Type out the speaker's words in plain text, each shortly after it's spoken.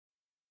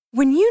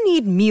When you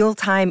need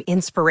mealtime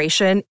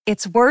inspiration,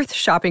 it's worth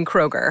shopping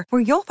Kroger,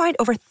 where you'll find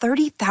over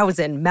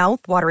 30,000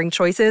 mouth-watering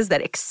choices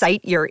that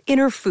excite your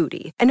inner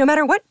foodie. And no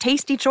matter what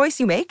tasty choice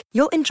you make,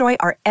 you'll enjoy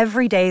our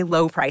everyday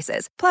low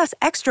prices, plus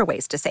extra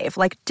ways to save,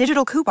 like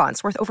digital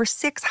coupons worth over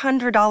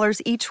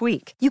 $600 each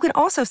week. You can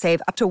also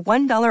save up to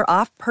 $1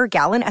 off per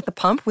gallon at the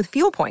pump with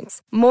fuel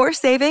points. More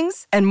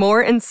savings and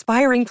more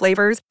inspiring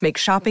flavors make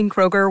shopping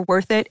Kroger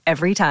worth it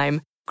every time.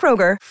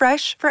 Kroger,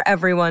 fresh for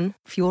everyone.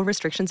 Fuel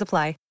restrictions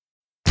apply.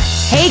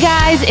 Hey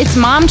guys, it's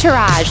Mom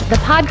Tourage, the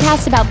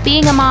podcast about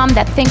being a mom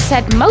that thinks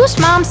that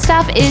most mom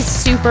stuff is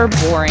super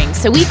boring.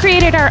 So we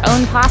created our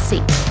own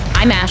posse.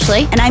 I'm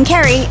Ashley. And I'm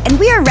Carrie, and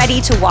we are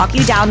ready to walk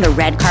you down the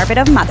red carpet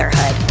of motherhood.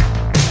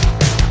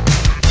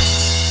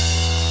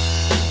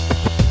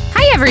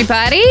 Hi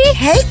everybody.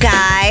 Hey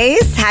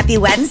guys, happy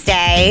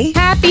Wednesday.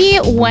 Happy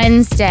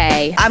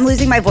Wednesday. I'm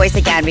losing my voice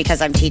again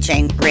because I'm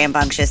teaching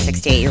rambunctious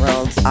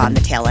 68-year-olds on the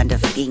tail end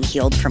of being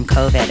healed from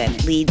COVID, and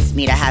it leads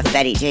me to have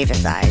Betty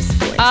Davis eyes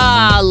voice.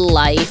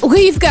 Life.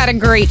 We've got a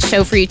great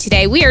show for you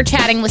today. We are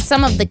chatting with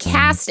some of the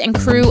cast and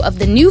crew of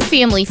the new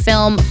family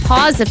film,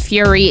 Paws of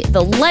Fury,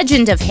 The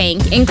Legend of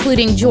Hank,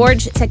 including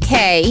George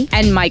Takei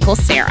and Michael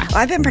Cera. Oh,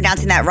 I've been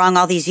pronouncing that wrong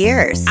all these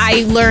years.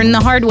 I learned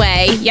the hard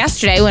way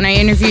yesterday when I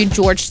interviewed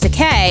George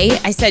Takei.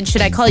 I said,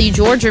 should I call you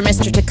George or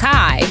Mr.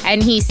 Takei?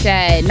 And he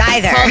said,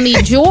 neither. Call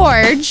me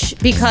George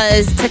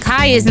because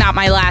Takei is not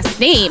my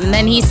last name. And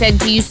then he said,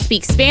 do you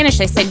speak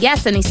Spanish? I said,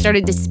 yes. And he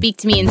started to speak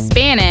to me in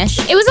Spanish.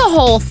 It was a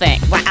whole thing.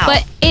 Wow.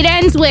 But it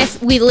ends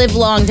with, we live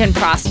long and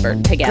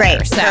prospered together.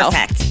 Great, so,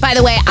 perfect. By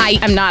the way, I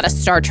am not a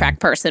Star Trek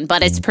person,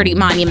 but it's pretty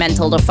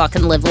monumental to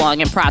fucking live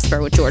long and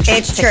prosper with George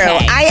It's Takei.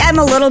 true. I am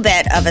a little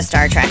bit of a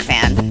Star Trek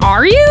fan.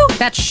 Are you?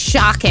 That's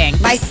shocking.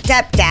 My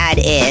stepdad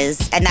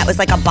is, and that was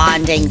like a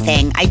bonding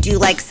thing. I do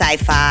like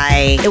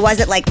sci-fi. It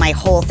wasn't like my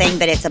whole thing,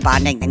 but it's a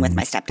bonding thing with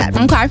my stepdad.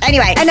 Okay.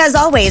 Anyway, and as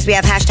always, we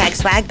have hashtag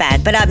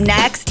swagbad. But up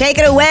next, take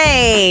it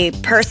away,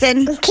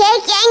 person.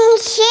 Kicking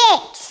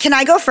shit. Can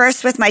I go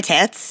first with my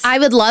tits? I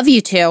would love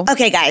you to.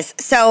 Okay, guys.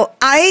 So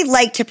I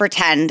like to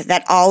pretend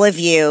that all of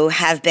you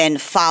have been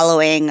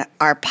following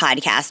our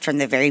podcast from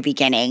the very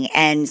beginning.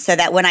 And so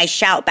that when I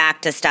shout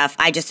back to stuff,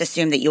 I just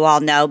assume that you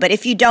all know. But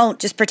if you don't,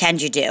 just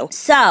pretend you do.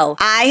 So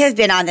I have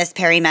been on this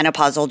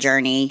perimenopausal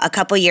journey. A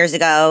couple years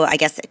ago, I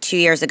guess 2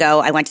 years ago,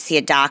 I went to see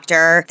a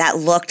doctor that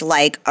looked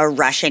like a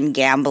Russian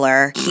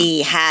gambler.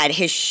 He had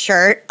his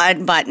shirt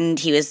unbuttoned.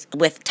 He was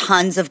with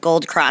tons of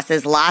gold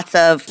crosses, lots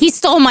of... He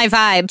stole my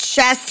vibe.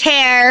 Chest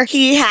hair.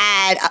 He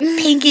had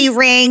pinky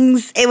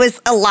rings. It was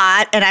a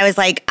lot. And I was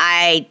like,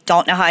 I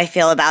don't know how I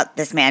feel about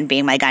this man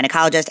being my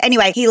gynecologist.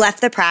 Anyway, he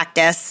left the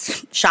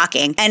practice.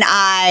 Shocking. And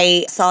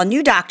I saw a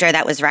new doctor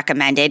that was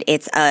recommended.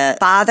 It's a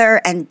father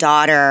and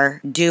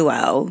daughter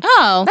duo.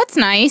 Oh, that's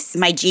nice.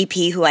 My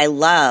GP, who I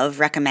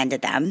love,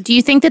 recommended them. Do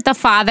you think that the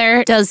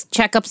father does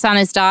checkups on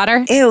his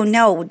daughter? Ew,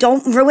 no.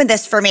 Don't ruin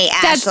this for me,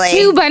 That's Ashley.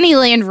 too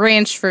Bunnyland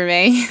Ranch for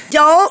me.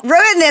 Don't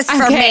ruin this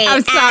for me,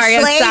 I'm sorry.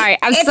 Ashley.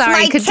 I'm It's sorry.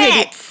 my Continue.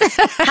 tits.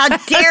 How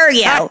dare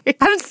you?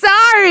 I'm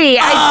sorry.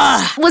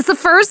 I was the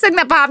first thing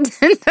that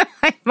popped into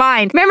my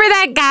mind. Remember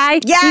that guy?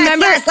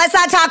 Yes, let's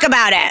not talk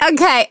about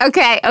it.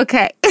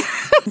 Okay.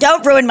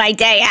 Don't ruin my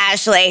day,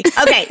 Ashley.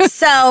 Okay,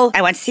 so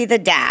I went to see the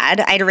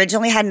dad. I'd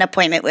originally had an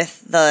appointment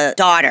with the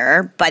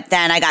daughter, but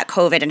then I got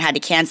COVID and had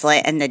to cancel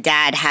it, and the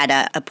dad had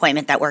an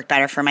appointment that worked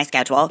better for my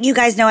schedule. You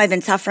guys know I've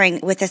been suffering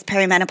with this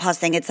perimenopause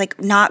thing. It's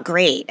like not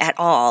great at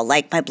all.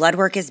 Like my blood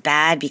work is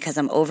bad because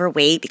I'm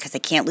overweight, because I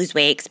can't lose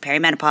weight, because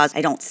perimenopause.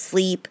 I don't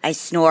sleep. I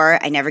snore.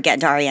 I never get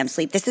into REM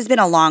sleep. This has been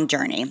a long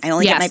journey. I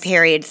only get my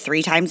period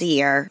 3 times a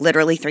year,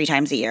 literally 3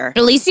 times a year.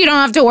 At least you don't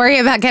have to worry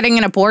about getting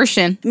an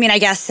abortion. I mean, I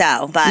guess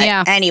so.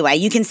 But anyway,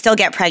 you can still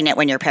get pregnant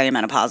when you're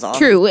perimenopausal.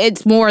 True.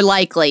 It's more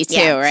likely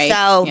too, right?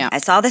 So I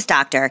saw this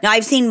doctor. Now,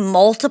 I've seen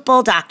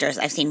multiple doctors.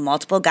 I've seen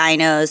multiple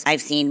gynos.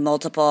 I've seen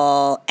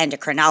multiple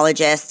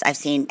endocrinologists. I've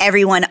seen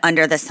everyone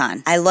under the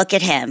sun. I look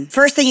at him.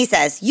 First thing he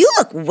says, you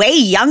look way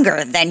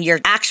younger than your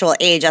actual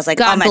age. I was like,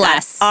 God oh my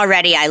bless. God,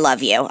 already I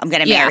love you. I'm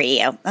going to marry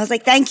you. I was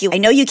like, thank you. I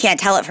know you can't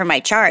tell it from my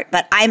chart,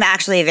 but I'm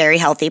actually a very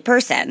healthy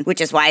person,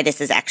 which is why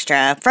this is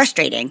extra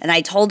frustrating. And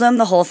I told him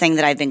the whole thing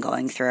that I've been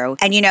going through.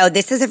 And you know,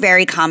 this is a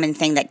very common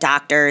thing that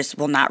doctors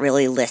will not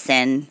really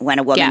listen when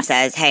a woman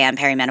says, hey, I'm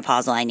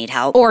perimenopausal, I need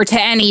help. Or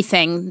to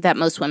anything that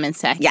most women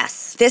say.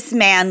 Yes. This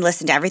man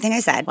listened to everything I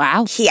said.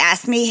 Wow. He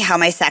asked me how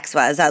my sex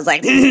was. I was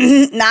like,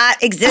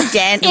 not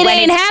existent. It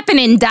ain't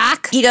happening,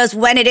 doc. He goes,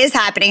 when it is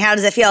happening, how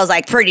does it feel? I was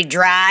like, pretty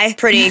dry,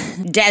 pretty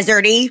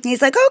deserty.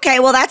 He's like, okay,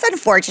 well, that's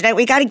unfortunate.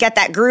 We got to get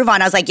that groove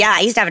on. I was like, yeah,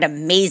 I used to have an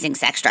amazing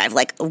sex drive,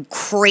 like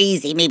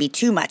crazy, maybe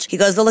too much. He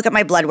goes to look at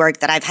my blood work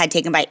that I've had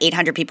taken by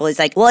 800 people. He's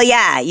like, well,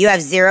 yeah, you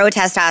have 0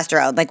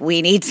 testosterone. Like,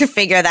 we need to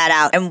figure that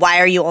out. And why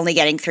are you only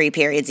getting 3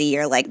 periods a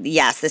year? Like,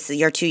 yes,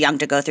 you're too young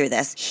to go through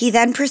this. He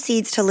then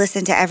proceeds to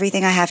listen to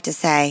everything I have to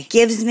say,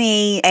 gives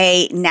me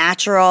a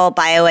natural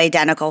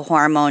bioidentical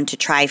hormone to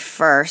try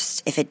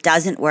first. If it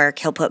doesn't work,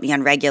 he'll put me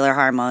on regular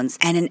hormones,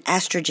 and an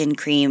estrogen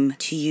cream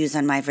to use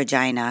on my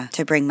vagina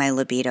to bring my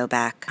libido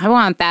back. Doc. I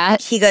want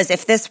that. He goes,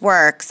 if this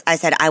works, I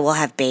said, I will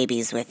have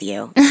babies with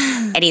you.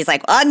 And he's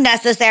like,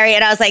 unnecessary.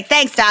 And I was like,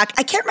 thanks, Doc.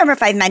 I can't remember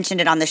if I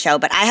mentioned it on the show,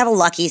 but I have a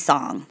lucky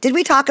song. Did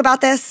we talk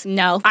about this?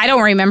 No, I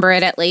don't remember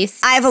it at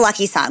least. I have a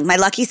lucky song. My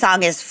lucky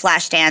song is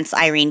Flashdance,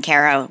 Irene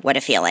Cara, What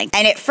a Feeling.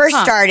 And it first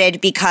started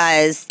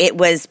because it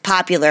was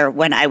popular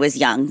when I was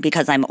young,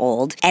 because I'm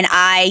old. And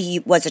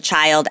I was a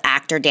child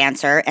actor,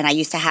 dancer, and I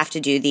used to have to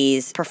do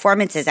these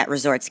performances at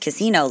Resorts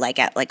Casino, like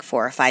at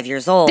 4 or 5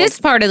 years old. This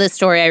part of the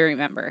story I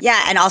remember.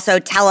 Yeah, and also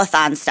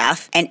telethon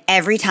stuff. And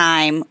every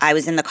time I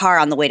was in the car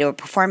on the way to a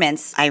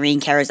performance, Irene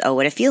Cara's Oh,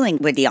 What a Feeling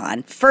would be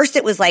on. First,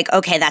 it was like,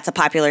 okay, that's a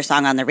popular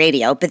song on the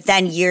radio. But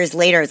then years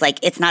later, it's like,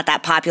 it's not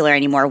that popular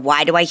anymore.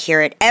 Why do I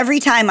hear it? Every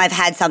time I've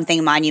had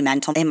something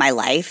monumental in my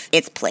life,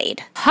 it's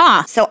played.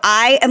 Huh. So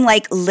I am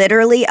like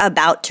literally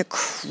about to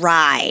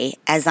cry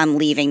as I'm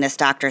leaving this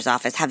doctor's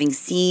office, having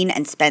seen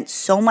and spent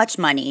so much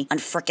money on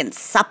freaking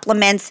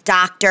supplements,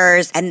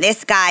 doctors, and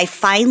this guy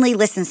finally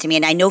listens to me.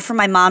 And I know from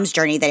my mom's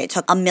journey that it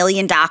took 1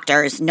 million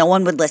doctors. No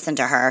one would listen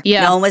to her.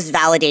 Yeah. No one was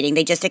validating.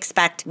 They just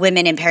expect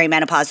women in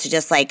perimenopause to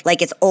just like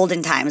it's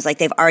olden times, like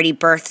they've already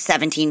birthed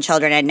 17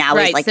 children and now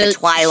is like so the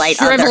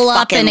twilight of their shrivel up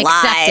fucking and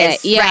accept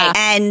lives. it. Yeah. Right.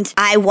 And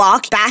I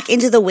walked back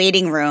into the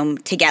waiting room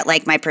to get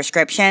like my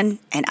prescription,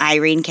 and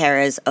Irene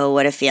Cara's Oh,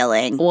 What a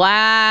Feeling.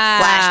 Wow.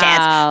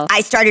 Flashdance.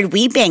 I started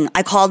weeping.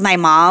 I called my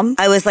mom.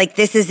 I was like,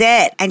 this is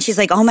it. And she's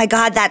like, oh my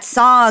God, that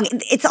song.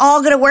 It's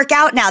all going to work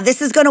out now.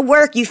 This is going to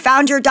work. You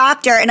found your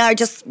doctor. And I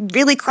just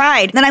really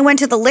cried. Then I went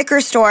to the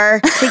liquor store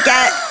to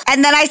get,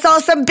 and then I saw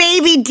some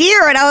baby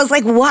deer and I was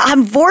like, what?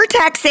 I'm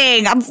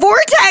vortexing.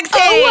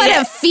 Oh,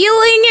 what a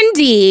feeling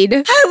indeed.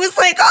 I was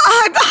like,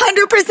 oh, I'm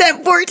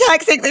 100%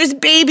 vortexing. There's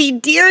baby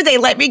deer. They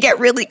let me get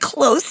really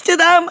close to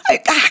them.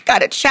 I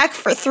got a check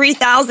for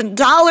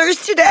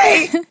 $3,000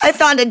 today. I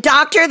found a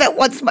doctor that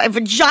wants my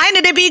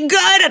vagina to be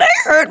good, and I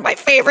heard my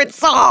favorite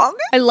song.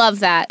 I love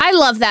that. I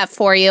love that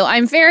for you.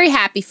 I'm very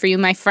happy for you,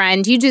 my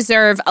friend. You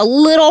deserve a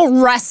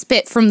little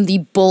respite from the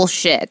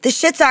bullshit. The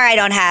shits are I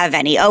don't have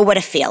any. Oh, what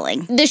a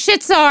feeling. The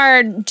shits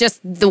are just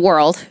the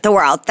world. The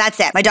world. That's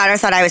it. My daughter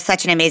thought I was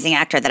such an amazing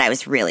actor that I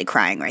was really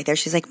crying right there.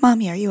 She's like,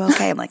 Mommy, are you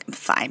okay? I'm like, I'm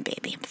fine,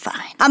 baby. I'm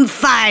fine. I'm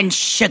fine,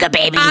 sugar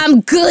baby.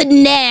 I'm good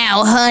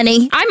now,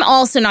 honey. I'm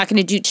also not going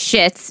to do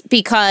shits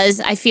because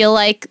I feel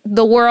like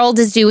the world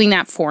is doing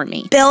that for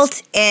me.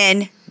 Built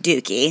in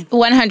Dookie.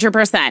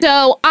 100%.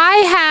 So I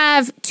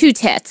have two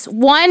tits.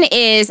 One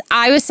is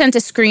I was sent a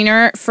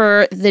screener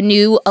for the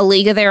new A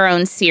League of Their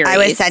Own series. I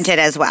was sent it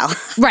as well.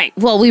 Right.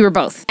 Well, we were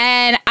both.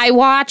 And I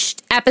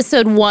watched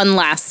episode 1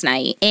 last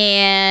night,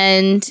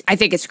 and I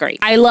think it's great.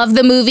 I love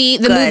the movie.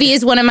 The movie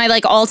is one of my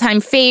all-time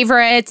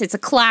favorites. It's a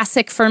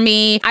classic for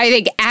me. I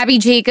think Abby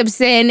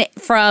Jacobson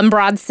from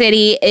Broad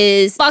City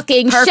is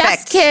fucking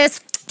chef's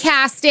kiss.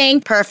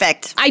 Casting.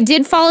 Perfect. I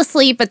did fall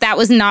asleep, but that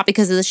was not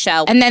because of the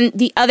show. And then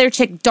the other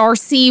chick,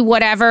 Darcy,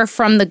 whatever,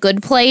 from The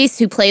Good Place,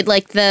 who played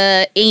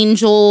the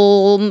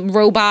angel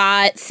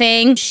robot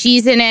thing,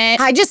 she's in it.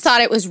 I just thought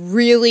it was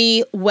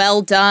really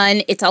well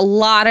done. It's a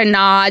lot of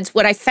nods.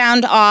 What I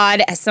found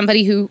odd, as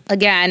somebody who,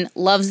 again,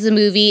 loves the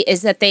movie,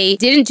 is that they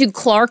didn't do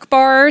Clark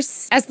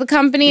bars as the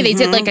company. They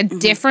did a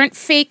different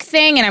fake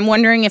thing. And I'm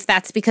wondering if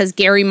that's because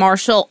Gary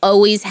Marshall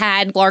always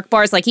had Clark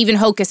bars, even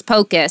Hocus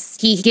Pocus.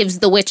 He gives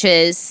the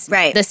witches,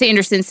 the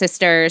Sanderson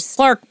sisters,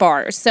 Clark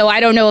bars. So I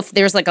don't know if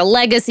there's a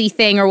legacy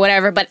thing or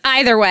whatever, but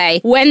either way,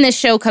 when this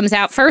show comes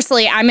out,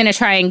 firstly, I'm going to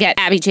try and get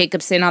Abby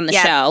Jacobson on the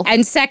show.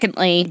 And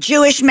secondly,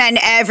 Jewish men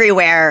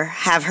everywhere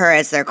have her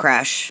as their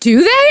crush. Do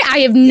they? I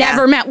have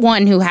never met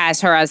one who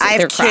has her as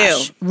their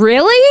crush. Two.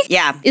 Really?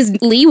 Yeah. Is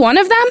Lee one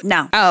of them?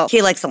 No. Oh.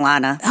 He likes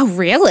Alana. Oh,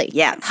 really?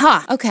 Yeah.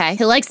 Huh. Okay.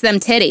 He likes them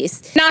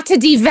titties. Not to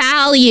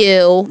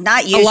devalue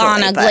Not usually,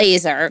 Alana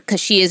Glazer,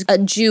 because she is a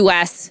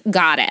Jewess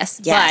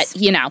goddess. Yes.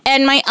 But,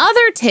 And my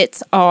other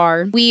tits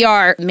are, we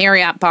are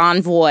Marriott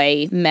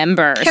Bonvoy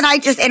members. Can I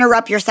just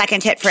interrupt your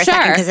second tit for a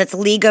second? Because it's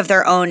League of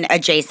Their Own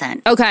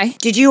adjacent. Okay.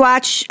 Did you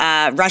watch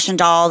Russian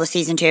Doll, the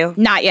season 2?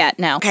 Not yet,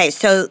 no. Okay,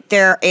 so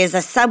there is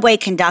a subway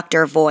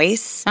conductor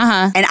voice.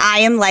 Uh-huh. And I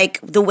am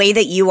the way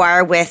that you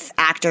are with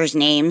actors'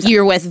 names.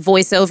 You're with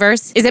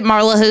voiceovers? Is it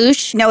Marla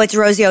Hoosh? No, it's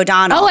Rosie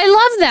O'Donnell. Oh, I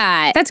love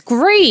that. That's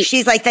great.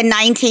 She's the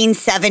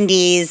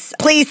 1970s,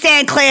 please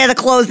stand clear of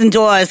the closing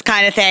doors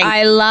kind of thing.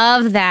 I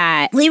love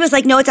that. Lee was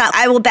like, no, it's not.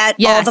 I will bet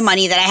Yes. all the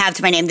money that I have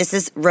to my name. This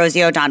is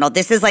Rosie O'Donnell.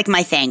 This is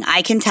my thing.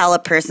 I can tell a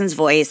person's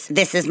voice.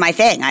 This is my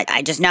thing.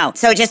 I just know.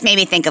 So it just made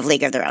me think of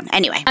League of Their Own.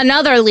 Anyway.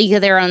 Another League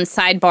of Their Own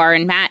sidebar,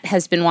 and Matt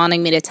has been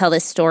wanting me to tell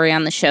this story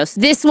on the show. So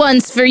this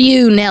one's for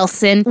you,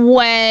 Nelson.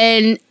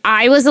 When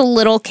I was a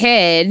little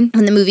kid,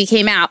 when the movie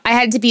came out, I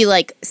had to be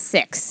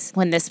 6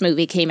 when this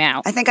movie came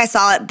out. I think I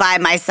saw it by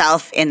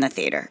myself in the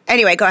theater.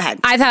 Anyway, go ahead.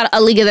 I thought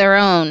A League of Their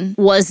Own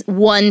was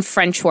one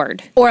French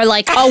word or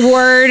a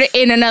word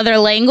in another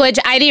language.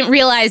 I didn't didn't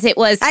realize it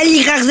was...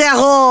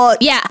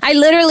 Yeah, I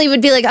literally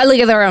would be like, a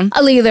league of their own,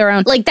 a league of their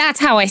own. Like, that's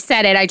how I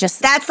said it.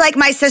 That's like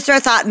my sister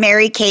thought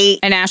Mary Kate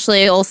and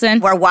Ashley Olsen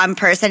were one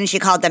person. She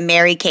called them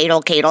Mary Kate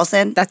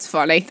Olsen. That's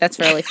funny. That's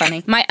really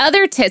funny. My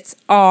other tits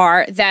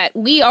are that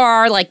we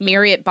are like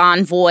Marriott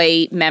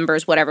Bonvoy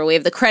members, whatever. We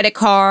have the credit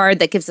card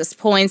that gives us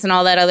points and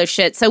all that other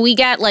shit. So we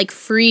get like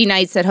free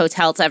nights at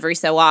hotels every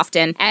so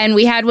often. And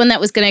we had one that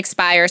was going to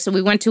expire. So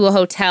we went to a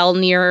hotel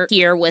near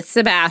here with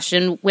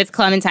Sebastian, with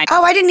Clementine.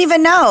 Oh, I didn't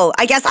even know.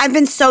 I guess I've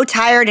been so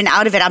tired and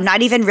out of it. I'm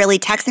not even really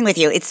texting with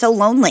you. It's so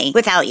lonely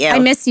without you. I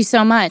miss you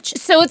so much.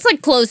 So it's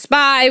like close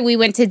by. We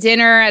went to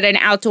dinner at an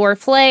outdoor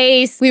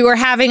place. We were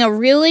having a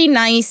really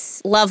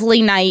nice,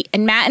 lovely night.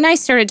 And Matt and I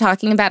started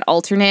talking about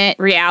alternate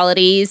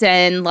realities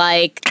and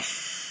like...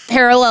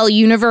 parallel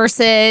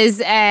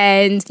universes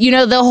and, you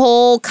know, the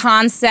whole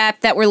concept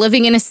that we're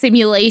living in a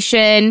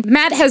simulation.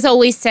 Matt has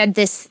always said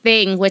this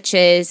thing, which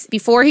is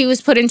before he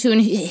was put into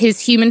his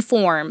human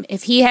form,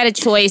 if he had a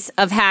choice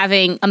of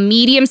having a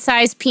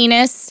medium-sized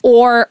penis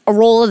or a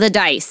roll of the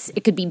dice,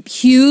 it could be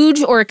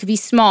huge or it could be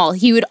small,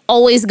 he would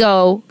always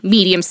go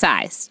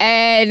medium-sized.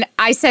 And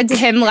I said to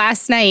him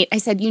last night, I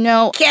said, you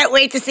know... Can't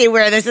wait to see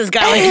where this is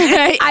going.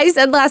 I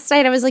said last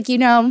night, I was like, you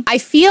know, I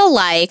feel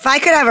like... if I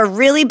could have a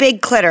really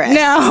big clitoris...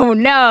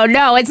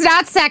 No, it's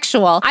not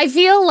sexual. I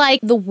feel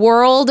like the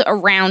world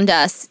around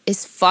us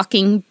is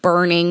fucking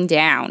burning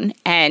down,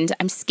 and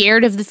I'm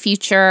scared of the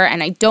future,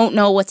 and I don't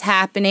know what's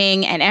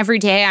happening, and every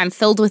day I'm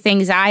filled with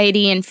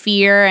anxiety and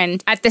fear,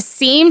 and at the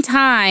same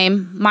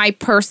time, my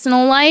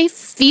personal life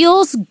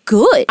feels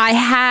good. I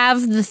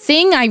have the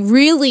thing I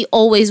really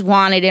always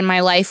wanted in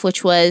my life,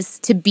 which was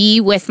to be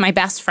with my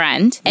best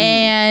friend,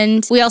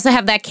 and we also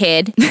have that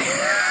kid.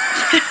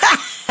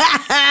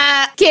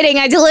 Kidding,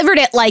 I delivered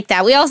it like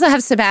that. We also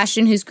have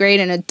Sebastian, who's great,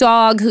 and a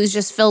dog who's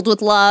just filled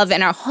with love,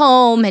 and our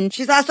home. And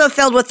she's also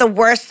filled with the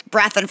worst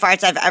breath and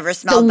farts I've ever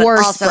smelled, the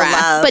worst but also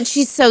breath. love. But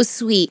she's so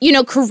sweet. You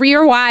know,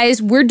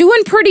 career-wise, we're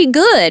doing pretty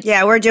good.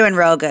 Yeah, we're doing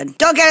real good.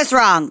 Don't get us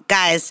wrong,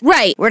 guys.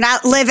 Right. We're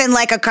not living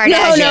like a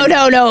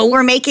Kardashian. No.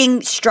 We're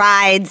making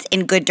strides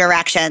in good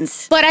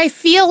directions. But I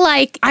feel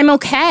like I'm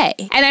okay.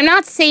 And I'm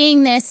not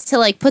saying this to,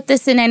 like, put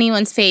this in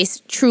anyone's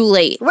face,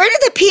 truly. Where did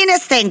the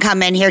penis thing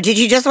come in here? Did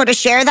you just want to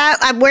share that?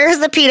 Where's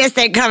the penis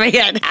thing coming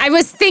in? I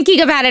was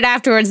thinking about it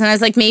afterwards, and I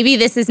was like, maybe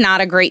this is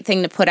not a great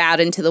thing to put out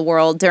into the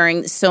world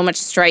during so much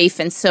strife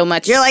and so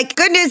much... You're like,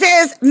 good news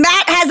is,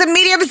 Matt has a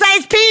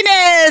medium-sized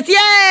penis!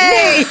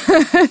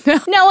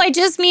 Yay! No, I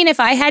just mean if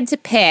I had to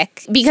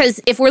pick, because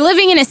if we're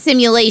living in a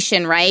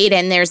simulation, right,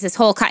 and there's this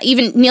whole...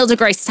 even Neil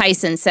deGrasse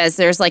Tyson says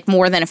there's like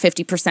more than a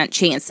 50%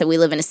 chance that we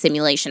live in a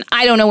simulation.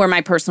 I don't know where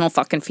my personal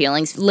fucking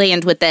feelings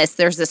land with this.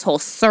 There's this whole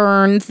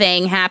CERN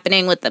thing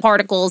happening with the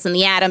particles and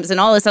the atoms and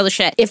all this other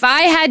shit. If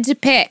I had to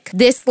pick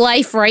this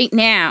life right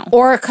now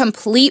or a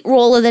complete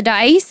roll of the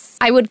dice,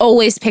 I would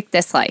always pick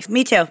this life.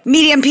 Me too.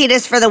 Medium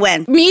penis for the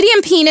win.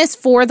 Medium penis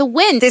for the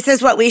win. This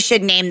is what we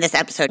should name this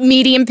episode.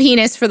 Medium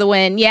penis for the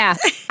win, yeah.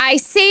 I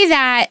say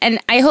that, and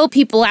I hope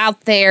people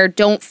out there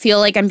don't feel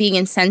like I'm being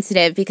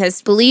insensitive,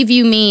 because believe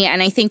you me,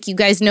 and I think you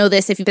guys know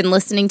this if you've been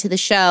listening to the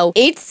show,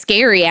 it's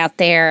scary out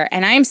there,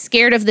 and I'm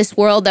scared of this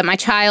world that my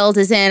child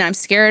is in. I'm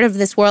scared of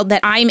this world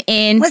that I'm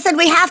in. Listen,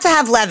 we have to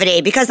have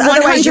levity, because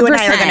otherwise 100%. You and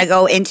I are going to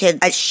go into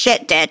a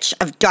shit ditch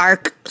of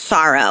dark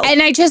sorrow.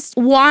 And I just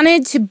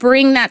wanted to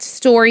bring that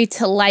story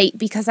to light,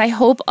 because I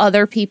hope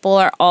other people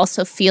are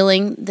also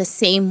feeling the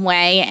same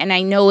way. And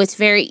I know it's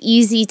very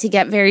easy to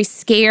get very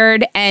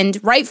scared, and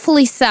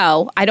rightfully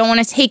so. I don't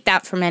want to take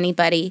that from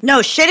anybody.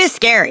 No, shit is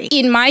scary.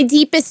 In my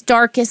deepest,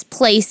 darkest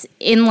place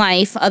in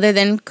life, other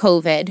than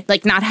COVID,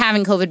 like not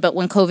having COVID, but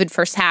when COVID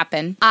first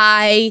happened,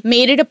 I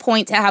made it a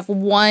point to have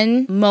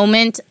one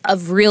moment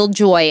of real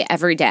joy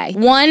every day.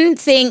 One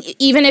thing,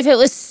 even if it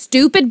was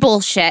stupid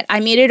bullshit, I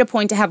made it a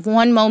point to have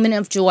one moment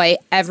of joy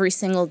every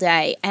single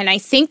day. And I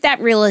think that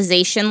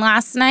realization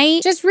last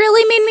night just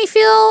really made me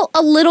feel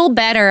a little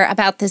better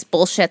about this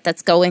bullshit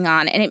that's going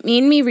on. And it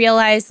made me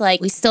realize,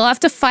 like, we still have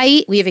to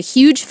fight. We have a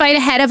huge fight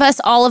ahead of us,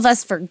 all of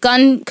us, for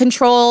gun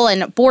control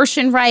and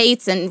abortion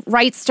rights and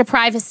rights to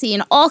privacy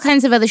and all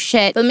kinds of other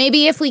shit. But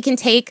maybe if we can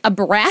take a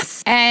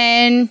breath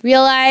and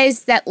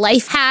realize that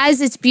life has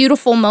its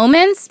beautiful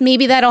moments,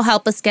 maybe that'll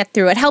help us get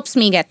through. It helps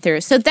me get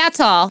through. So that's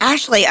all.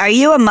 Ashley, are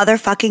you a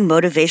motherfucking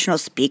motivational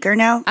speaker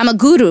now? I'm a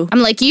guru. I'm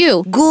like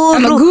you.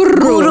 I'm a guru.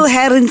 Guru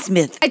Heron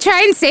Smith. I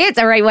try and say it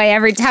the right way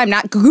every time,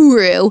 not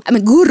guru. I'm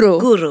a guru.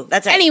 Guru,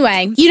 that's right.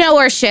 Anyway, you know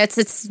our shits.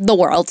 It's the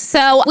world.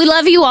 So we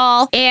love you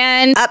all.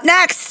 And up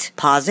next,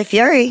 Pause of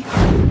Fury.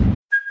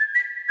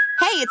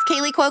 Hey, it's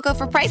Kaylee Cuoco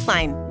for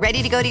Priceline.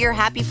 Ready to go to your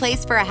happy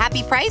place for a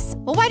happy price?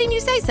 Well, why didn't you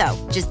say so?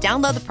 Just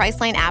download the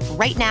Priceline app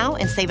right now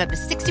and save up to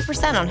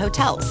 60% on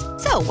hotels.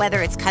 So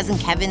whether it's Cousin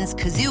Kevin's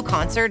Kazoo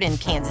Concert in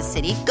Kansas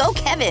City, go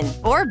Kevin,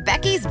 or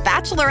Becky's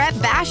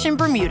Bachelorette Bash in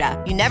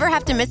Bermuda, you never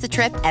have to miss a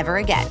trip ever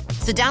again.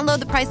 So download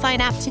the Priceline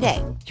app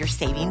today. Your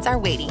savings are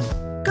waiting.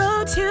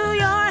 Go to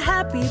your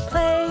happy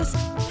place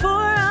for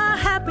a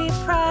happy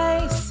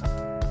price.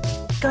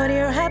 Go to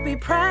your happy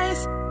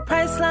price,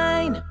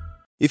 Priceline.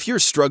 If you're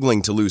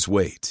struggling to lose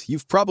weight,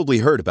 you've probably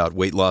heard about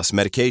weight loss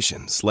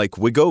medications like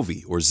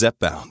Wegovy or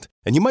Zepbound,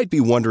 and you might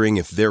be wondering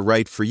if they're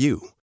right for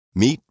you.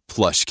 Meet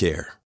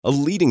PlushCare, a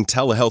leading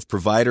telehealth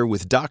provider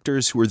with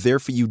doctors who are there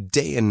for you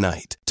day and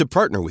night to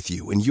partner with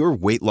you in your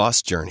weight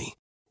loss journey.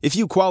 If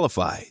you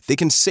qualify, they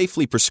can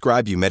safely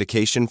prescribe you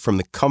medication from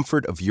the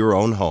comfort of your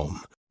own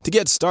home. To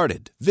get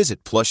started,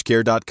 visit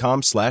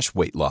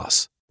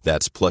plushcare.com/weight-loss.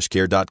 That's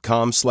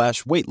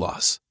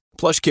plushcare.com/weight-loss.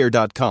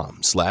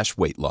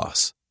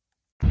 plushcare.com/weight-loss.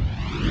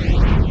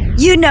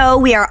 You know,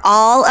 we are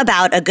all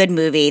about a good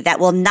movie that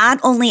will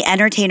not only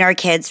entertain our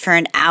kids for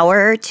an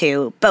hour or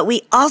two, but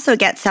we also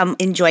get some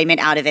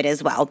enjoyment out of it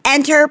as well.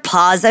 Enter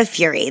Paws of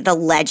Fury, The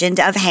Legend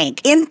of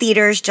Hank, in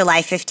theaters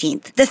July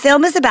 15th. The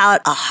film is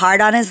about a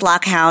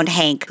hard-on-his-luck hound,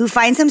 Hank, who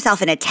finds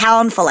himself in a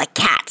town full of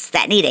cats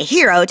that need a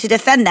hero to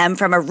defend them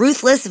from a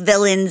ruthless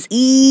villain's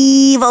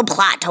evil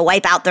plot to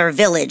wipe out their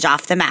village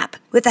off the map.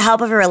 With the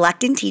help of a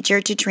reluctant teacher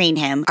to train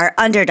him, our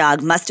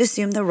underdog must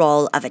assume the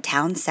role of a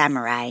town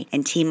samurai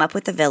and team up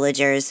with the villagers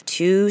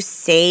to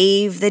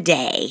save the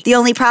day. The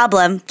only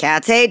problem,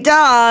 cats hate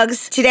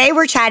dogs. Today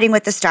we're chatting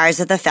with the stars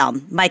of the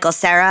film, Michael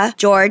Cera,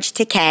 George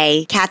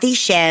Takei, Kathy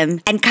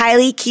Shim, and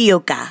Kylie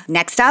Kiyuka.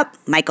 Next up,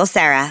 Michael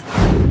Cera.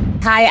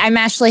 Hi, I'm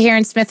Ashley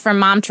Heron-Smith from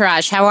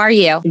Momtourage. How are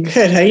you?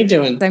 Good. How you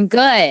doing? I'm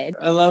good.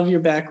 I love your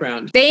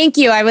background. Thank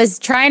you. I was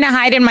trying to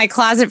hide in my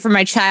closet for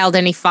my child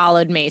and he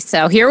followed me.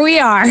 So here we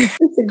are.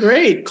 It's a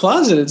great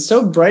closet. It's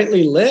so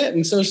brightly lit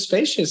and so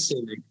spacious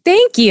seeming.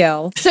 Thank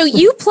you. So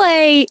you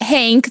play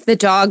Hank, the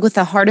dog with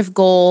a heart of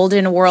gold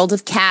in a world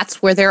of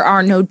cats where there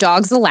are no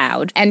dogs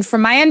allowed. And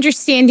from my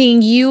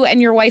understanding, you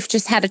and your wife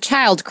just had a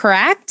child,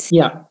 correct?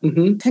 Yeah.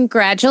 Mm-hmm.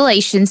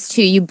 Congratulations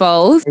to you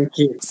both. Thank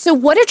you. So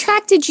what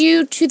attracted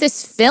you to this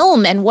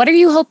film and what are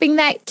you hoping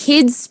that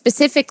kids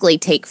specifically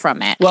take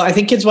from it? Well, I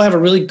think kids will have a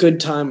really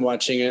good time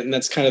watching it. And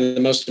that's kind of the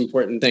most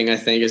important thing, I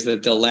think, is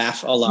that they'll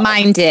laugh a lot.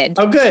 Mine did.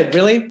 Oh, good.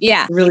 Really?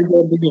 Yeah. Really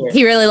good to hear.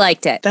 He really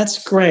liked it.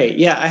 That's great.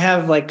 Yeah. I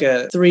have like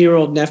a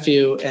 3-year-old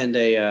nephew and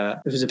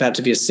who's about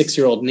to be a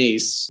 6-year-old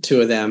niece, 2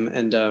 of them.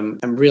 And I'm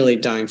really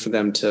dying for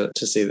them to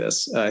see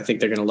this. I think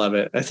they're going to love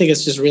it. I think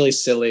it's just really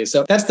silly.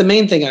 So that's the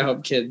main thing I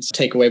hope kids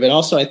take away. But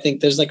also I think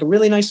there's like a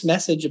really nice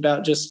message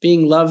about just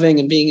being loving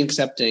and being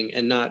accepting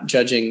and not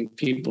judging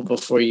people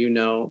before you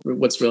know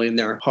what's really in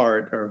their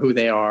heart or who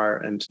they are,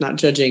 and not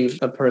judging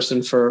a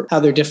person for how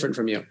they're different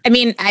from you. I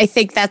mean, I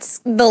think that's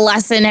the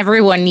lesson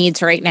everyone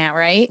needs right now,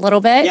 right? A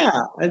little bit? Yeah,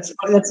 that's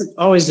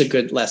always a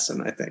good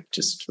lesson, I think.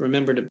 Just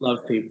remember to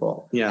love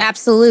people. Yeah.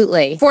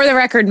 Absolutely. For the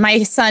record,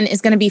 my son is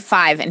going to be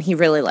 5 and he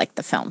really liked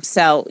the film.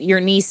 So your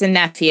niece and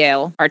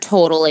nephew are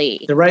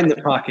totally... They're right in the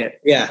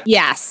pocket. Yeah.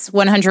 Yes,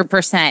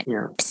 100%.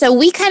 Yeah. So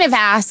we kind of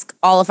ask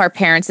all of our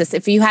parents this.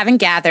 If you haven't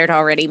gathered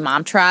already,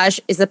 Momtourage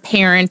is a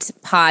parent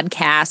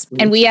podcast. Mm-hmm.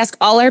 And we ask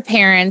all our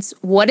parents,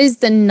 what is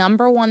the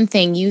number one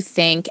thing you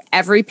think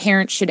every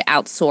parent should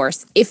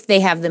outsource if they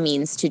have the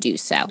means to do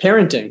so?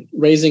 Parenting,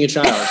 raising a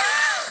child.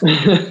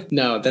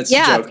 No, that's a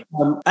joke.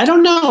 I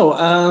don't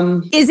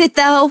know. Is it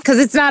though? Because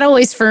it's not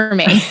always for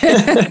me.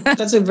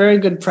 That's a very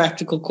good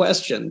practical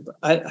question.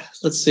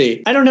 Let's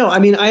see. I don't know. I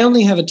mean, I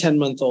only have a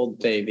 10-month-old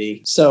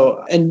baby,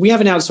 and we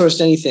haven't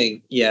outsourced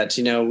anything yet.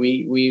 You know,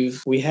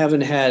 we haven't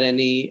had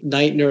any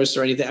night nurse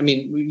or anything. I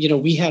mean,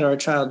 we had our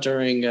child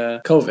during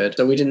COVID,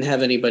 so we didn't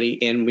have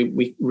anybody, and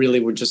we really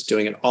were just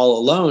doing it all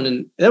alone,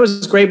 and that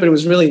was great, but it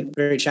was really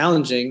very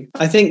challenging.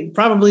 I think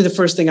probably the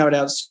first thing I would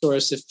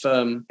outsource if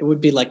it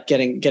would be like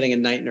getting a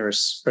night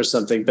nurse or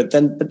something. But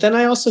then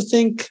I also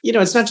think,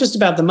 it's not just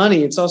about the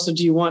money. It's also,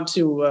 do you want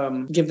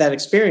to give that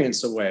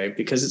experience away?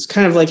 Because it's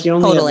kind of like you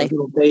only have a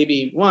little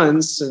baby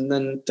once and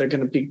then they're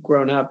going to be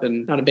grown up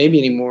and not a baby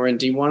anymore. And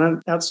do you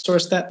want to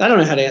outsource that? I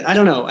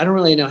don't know. I don't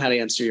really know how to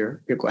answer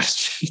your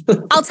question.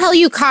 I'll tell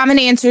you, common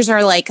answers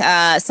are like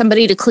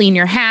somebody to clean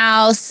your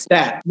house.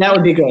 That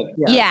would be good.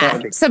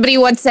 Yeah. Somebody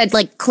once said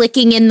like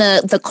clicking in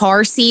the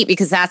car seat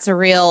because that's a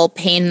real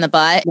pain in the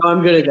butt. No,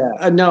 I'm good at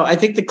that. No, I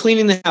think the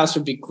cleaning the house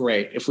would be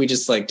great if we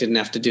just like didn't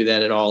have to do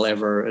that at all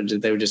ever, and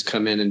they would just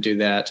come in and do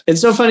that.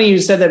 It's so funny you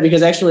said that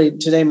because actually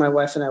today my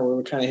wife and I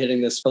were kind of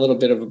hitting this a little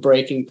bit of a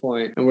breaking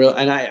point,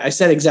 and I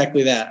said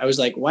exactly that. I was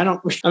like, why don't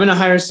I'm going to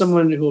hire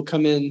someone who will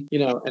come in,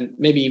 and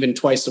maybe even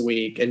twice a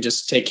week and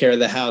just take care of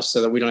the house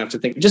so that we don't have to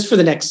think just for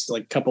the next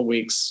like couple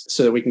weeks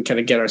so that we can kind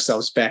of get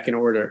ourselves back in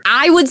order.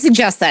 I would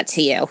suggest that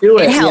to you. Do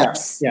it. It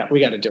helps. Yeah, we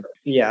got to do it.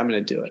 Yeah, I'm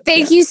going to do it.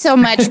 Thank you so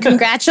much.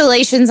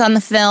 Congratulations on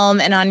the film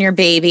and on your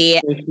baby.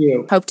 Thank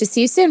you. Hope to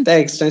see you soon.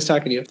 Thanks. Nice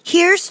talking to you.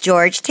 Here's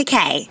George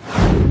Takei.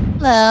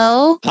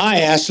 Hello. Hi,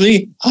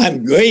 Ashley.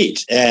 I'm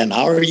great. And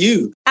how are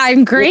you?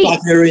 I'm great. Look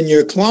like you're in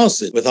your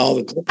closet with all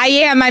the clothes. I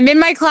am. I'm in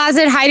my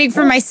closet hiding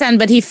from my son,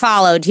 but he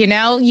followed, You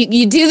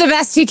do the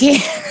best you can.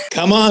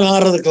 Come on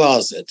out of the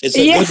closet. It's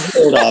a good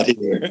world out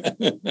here.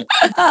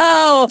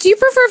 Oh, do you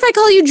prefer if I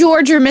call you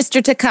George or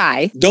Mr.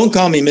 Takei? Don't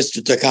call me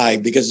Mr.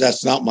 Takei because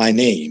that's not my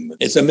name.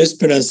 It's a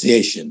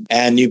mispronunciation.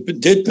 And you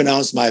did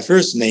pronounce my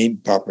first name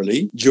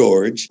properly,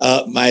 George.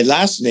 My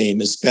last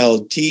name is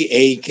spelled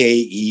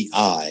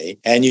Takei.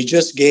 And you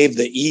just gave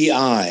the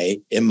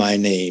EI in my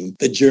name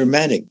the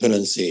Germanic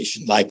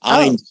pronunciation, like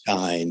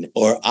Einstein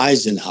or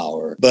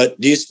Eisenhower. But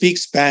do you speak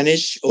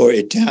Spanish or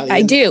Italian?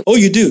 I do. Oh,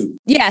 you do?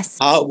 Yes.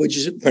 How would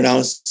you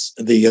pronounce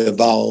the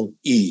vowel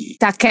E?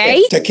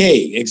 Takei?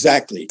 Takei,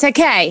 exactly.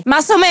 Takei,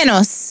 más o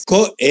menos.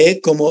 E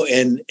como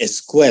en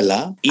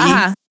escuela y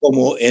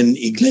como en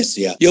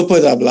iglesia. Yo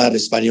puedo hablar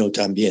español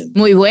también.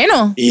 Muy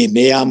bueno. Y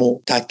me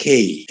llamo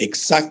Takei,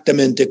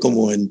 exactamente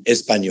como en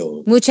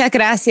español. Muchas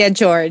gracias,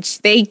 George.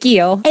 Thank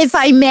you. If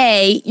I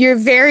may, you're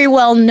very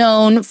well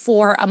known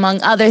for,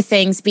 among other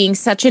things, being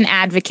such an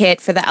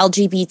advocate for the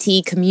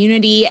LGBT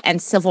community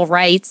and civil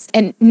rights.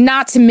 And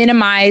not to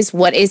minimize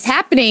what is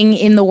happening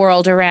in the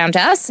world around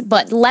us,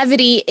 but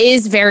levity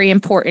is very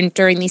important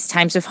during these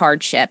times of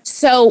hardship.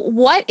 So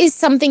what is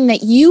something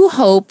that you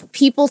hope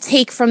people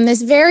take from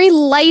this very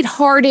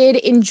lighthearted,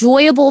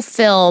 enjoyable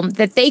film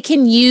that they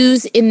can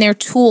use in their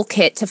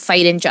toolkit to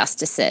fight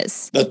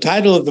injustices? The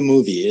title of the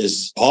movie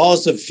is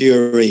Paws of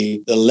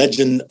Fury, The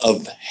Legend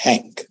of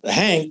Hank.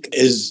 Hank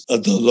is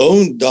the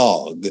lone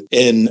dog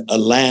in a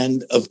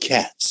land of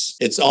cats.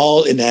 It's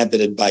all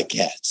inhabited by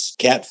cats.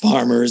 Cat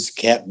farmers,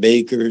 cat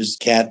bakers,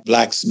 cat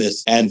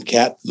blacksmiths, and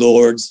cat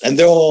lords. And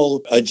they're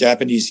all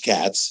Japanese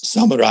cats,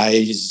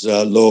 samurais,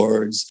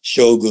 lords,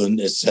 shogun,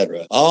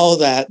 etc. All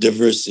that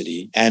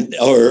diversity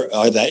or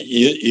that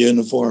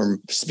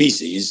uniform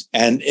species.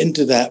 And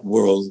into that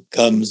world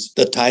comes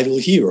the title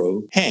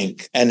hero,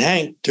 Hank. And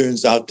Hank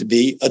turns out to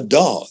be a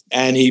dog.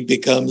 And he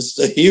becomes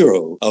the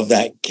hero of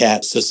that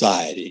cat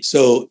society.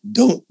 So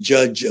don't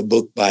judge a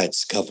book by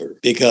its cover,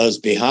 because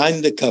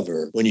behind the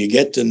cover, when you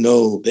get to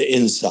know the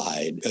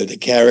inside, the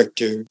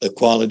character, the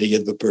quality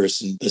of the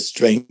person, the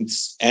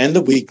strengths and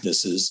the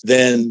weaknesses,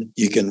 then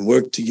you can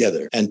work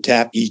together and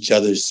tap each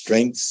other's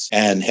strengths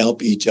and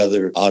help each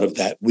other out of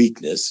that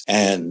weakness.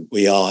 And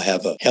we all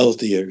have a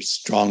healthier,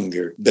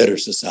 stronger, better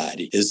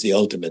society is the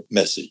ultimate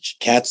message.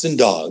 Cats and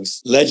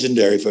dogs,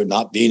 legendary for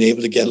not being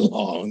able to get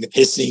along,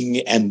 hissing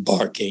and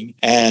barking,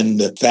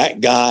 and a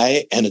fat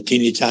guy and a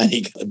teeny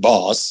tiny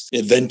boss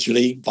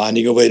eventually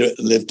finding a way to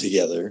live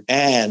together,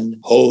 and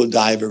whole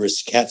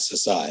diverse cat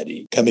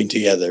society coming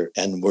together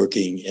and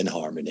working in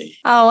harmony.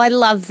 Oh, I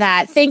love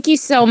that. Thank you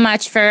so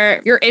much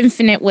for your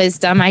infinite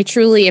wisdom. I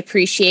truly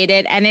appreciate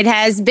it. And it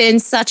has been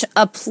such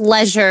a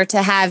pleasure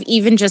to have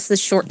even just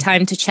this short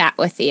time to chat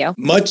with you.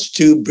 Much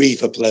too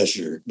brief a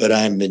pleasure, but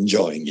I'm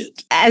enjoying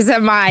it. As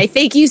am I.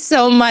 Thank you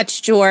so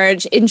much,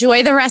 George.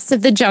 Enjoy the rest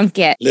of the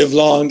junket. Live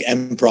long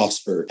and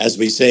prosper, as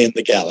we say in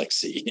the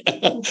galaxy.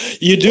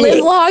 You do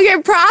Live long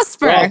and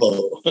prosper.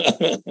 Bravo.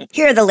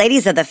 Here are the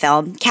ladies of the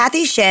film,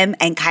 Kathy Shim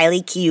and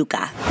Kylie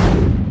Kiyuka.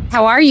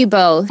 How are you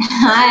both?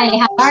 Hi,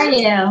 how are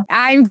you?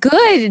 I'm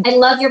good. I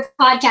love your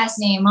podcast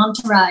name,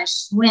 Entourage.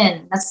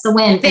 Win. That's the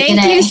win for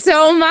Thank today. you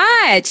so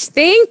much.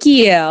 Thank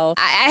you.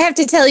 I have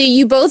to tell you,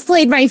 you both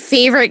played my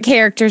favorite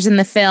characters in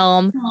the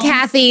film. Aww.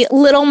 Kathy,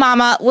 Little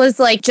Mama, was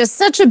like just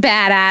such a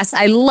badass.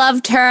 I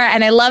loved her,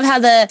 and I love how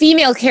the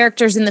female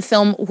characters in the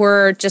film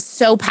were just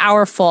so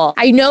powerful.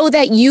 I know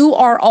that you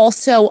are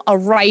also a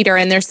writer,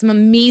 and there's some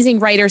amazing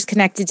writers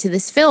connected to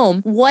this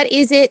film. What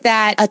is it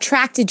that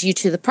attracted you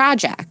to the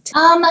project?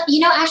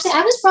 Actually,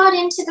 I was brought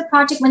into the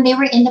project when they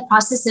were in the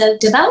process of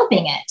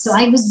developing it. So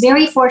I was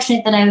very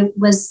fortunate that I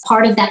was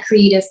part of that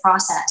creative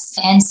process.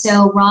 And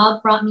so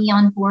Rob brought me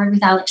on board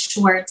with Alex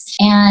Schwartz.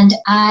 And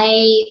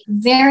I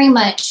very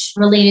much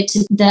related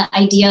to the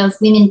idea of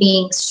women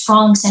being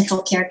strong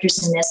central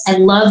characters in this. I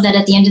love that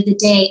at the end of the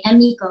day,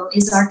 Emiko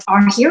is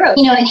our hero,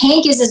 and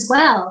Hank is as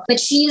well. But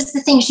she is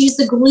the thing. She's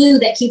the glue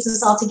that keeps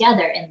us all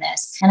together in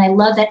this. And I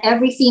love that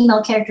every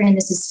female character in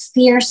this is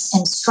fierce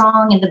and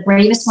strong and the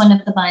bravest one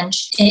of the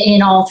bunch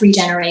in all three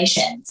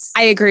generations.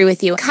 I agree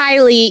with you.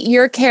 Kylie,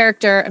 your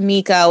character,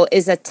 Emiko,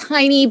 is a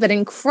tiny but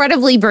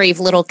incredibly brave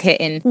little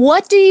kitten.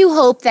 What do you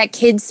hope that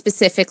kids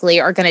specifically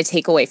are going to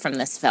take away from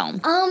this film?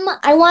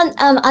 I want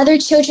other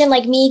children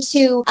like me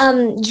to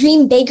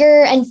dream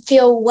bigger and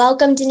feel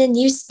welcomed in a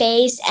new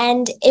space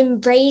and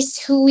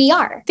embrace who we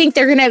are. I think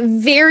they're going to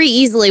very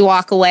easily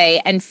walk away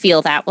and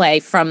feel that way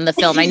from the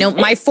film. I know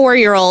my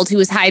 4-year-old who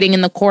is hiding in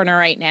the corner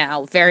right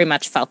now very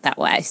much felt that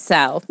way.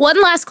 So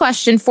one last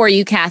question for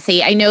you,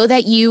 Kathy. I know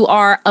that you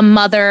are a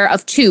mother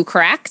of 2,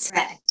 correct?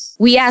 Correct.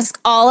 We ask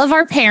all of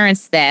our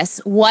parents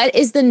this. What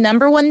is the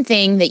number one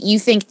thing that you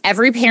think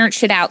every parent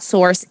should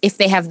outsource if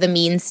they have the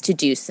means to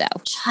do so?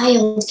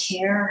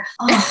 Childcare.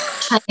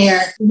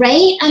 Childcare.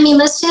 Right? I mean,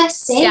 let's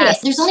just say it.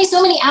 There's only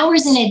so many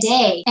hours in a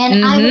day.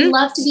 And I would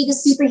love to be the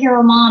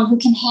superhero mom who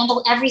can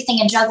handle everything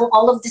and juggle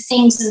all of the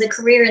things and the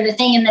career and the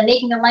thing and the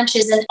making the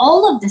lunches and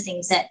all of the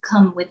things that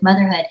come with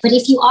motherhood. But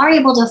if you are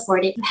able to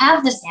afford it, you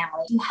have the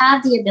family, you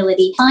have the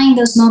ability, find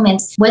those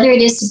moments, whether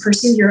it is to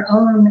pursue your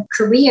own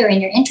career and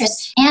your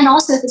interests and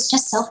also if it's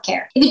just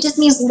self-care, if it just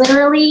means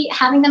literally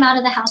having them out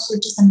of the house for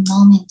just a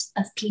moment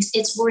of peace,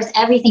 it's worth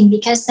everything,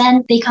 because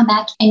then they come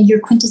back and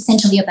you're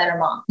quintessentially a better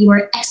mom. You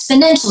are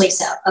exponentially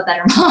so a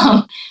better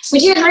mom.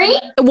 Would you agree?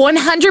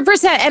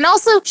 100%. And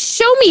also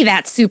show me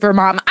that super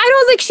mom. I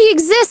don't think she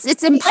exists.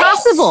 It's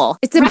impossible.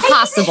 It's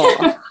impossible.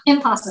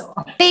 Impossible.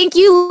 Thank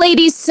you,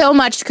 ladies, so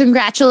much.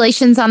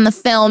 Congratulations on the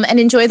film, and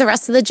enjoy the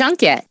rest of the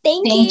junket.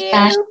 Thank you.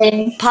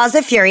 Ashley. Paws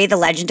of Fury, The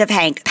Legend of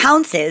Hank,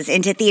 pounces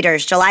into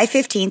theaters July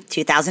 15th,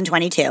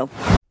 2022.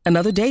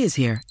 Another day is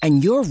here,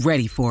 and you're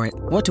ready for it.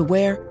 What to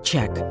wear?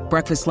 Check.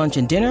 Breakfast, lunch,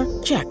 and dinner?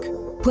 Check.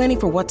 Planning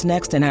for what's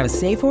next and how to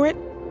save for it?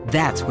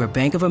 That's where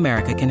Bank of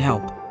America can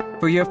help.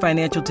 For your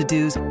financial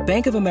to-dos,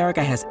 Bank of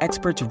America has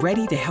experts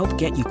ready to help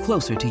get you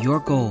closer to your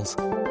goals.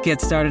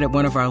 Get started at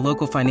one of our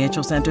local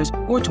financial centers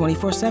or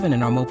 24/7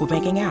 in our mobile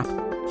banking app.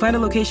 Find a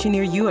location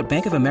near you at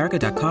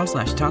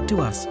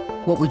bankofamerica.com/talktous.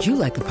 What would you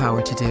like the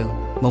power to do?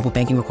 Mobile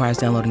banking requires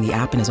downloading the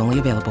app and is only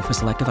available for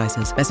select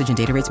devices. Message and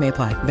data rates may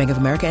apply. Bank of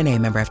America NA,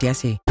 member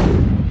FDIC.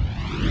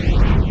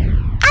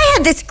 I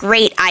had this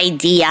great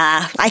idea.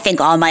 I think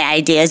all my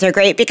ideas are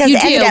great because You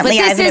do, evidently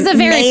but I have this an is a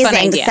very fun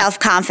amazing idea.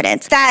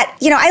 self-confidence that,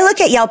 I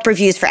look at Yelp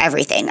reviews for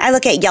everything. I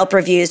look at Yelp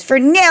reviews for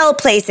nail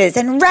places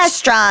and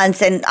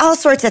restaurants and all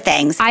sorts of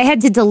things. I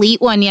had to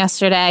delete one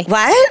yesterday.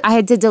 What? I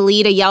had to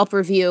delete a Yelp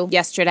review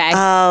yesterday.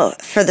 Oh,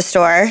 for the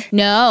store?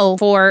 No,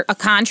 for a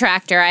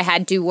contractor I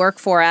had do work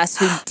for us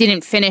who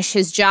didn't finish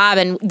his job.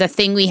 And the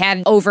thing we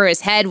had over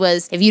his head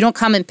was, if you don't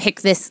come and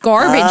pick this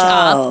garbage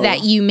up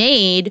that you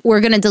made,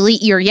 we're going to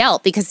delete your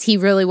Yelp, because he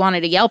really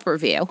wanted a Yelp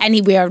review.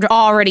 And we had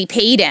already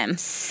paid him.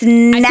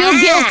 Snap. I feel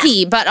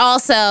guilty, but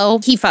also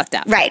he fucked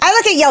up. Right. I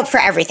look at Yelp for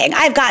everything.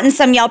 I've gotten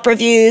some Yelp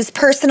reviews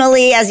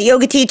personally as a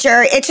yoga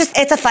teacher.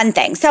 It's a fun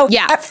thing. So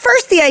at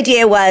first the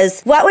idea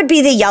was, what would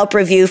be the Yelp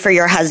review for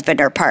your husband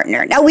or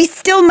partner? Now, we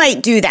still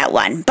might do that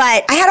one,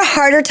 but I had a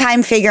harder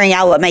time figuring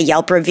out what my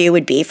Yelp review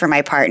would be for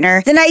my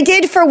partner than I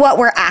did for what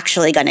we're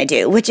actually going to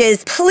do, which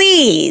is,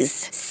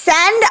 please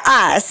send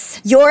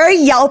us your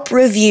Yelp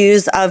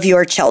reviews of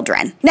your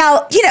children.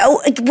 Now,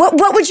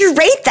 what would you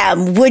rate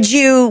them? Would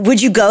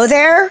you go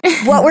there?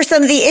 What were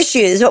some of the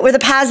issues? What were the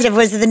positives?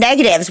 What were the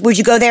negatives? Would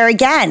you go there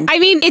again? I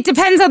mean, it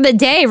depends on the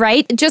day,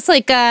 right? Just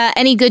like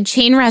any good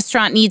chain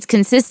restaurant needs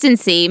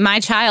consistency, my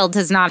child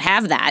does not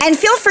have that. And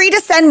feel free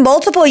to send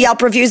multiple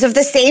Yelp reviews of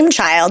the same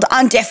child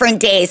on different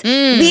days.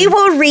 We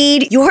will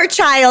read your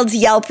child's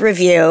Yelp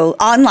review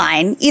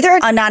online, either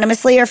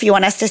anonymously or if you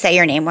want us to say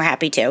your name, we're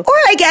happy to. Or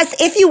I guess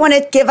if you want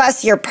to give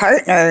us your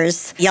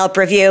partner's Yelp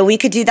review, we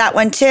could do that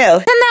one too.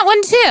 Send that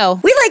one too.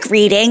 We like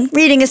reading.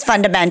 Reading is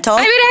fundamental.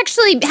 I would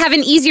actually have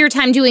an easier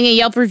time doing a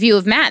Yelp review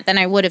of Matt than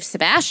I would of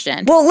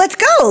Sebastian. Well, let's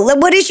go.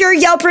 What is your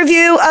Yelp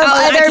review of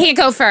other... I can't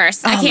go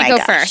first. I can't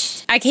go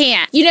first. I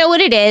can't. You know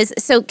what it is?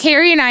 So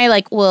Carrie and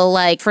I will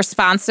for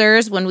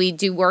sponsors, when we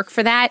do work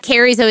for that,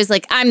 Carrie's always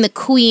like, I'm the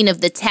queen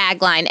of the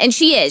tagline. And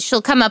she is.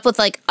 She'll come up with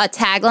a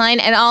tagline,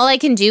 and all I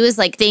can do is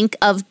think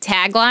of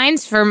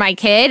taglines for my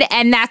kid,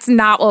 and that's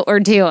not what we're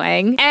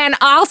doing. And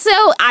also,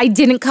 I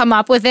didn't come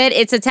up with it.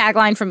 It's a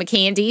tagline from a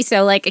candy,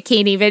 so I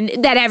can't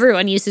even, that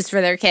everyone uses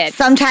for their kids.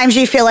 Sometimes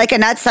you feel like a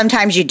nut,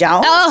 sometimes you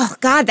don't. Oh,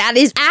 God, that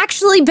is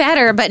actually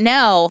better, but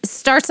no.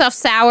 Starts off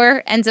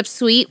sour, ends up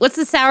sweet. What's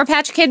the Sour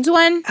Patch Kids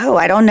one? Oh,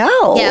 I don't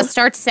know. Yeah,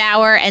 starts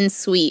sour and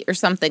sweet or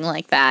something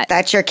like that.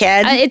 That's your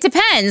kid? It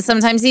depends.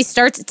 Sometimes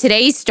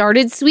today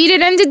started sweet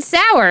and ended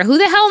sour. Who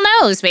the hell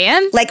knows,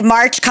 man? Like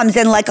March comes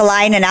in like a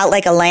lion and out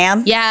like a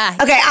lamb? Yeah.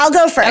 Okay, I'll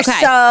go first. Okay.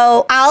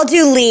 So I'll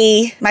do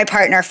Lee, my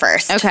partner,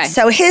 first. Okay.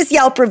 So his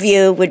Yelp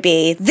review would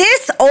be,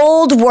 this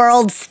old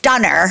world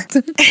stunner.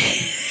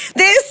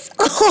 This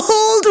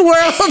old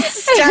world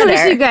stunner. I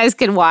wish you guys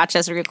could watch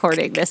us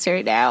recording this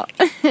right now.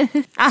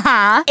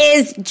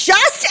 Is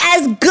just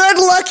as good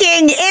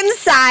looking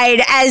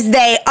inside as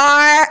they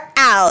are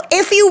out.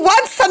 If you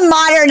want some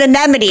modern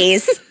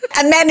amenities,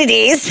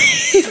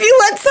 if you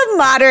want some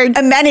modern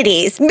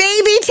amenities,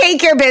 maybe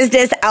take your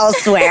business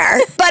elsewhere.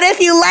 But if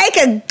you like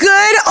a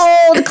good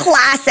old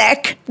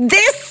classic,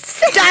 this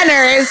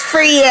stunner is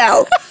for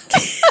you.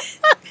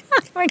 Oh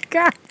my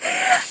God.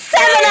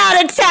 7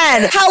 out of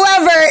 10.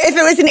 However, if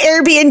it was an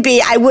Airbnb,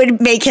 I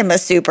would make him a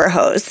super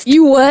host.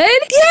 You would?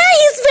 Yeah,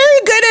 he's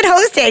very good at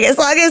hosting as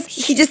long as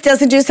he just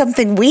doesn't do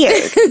something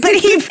weird. But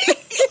he...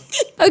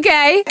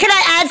 Okay. Can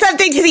I add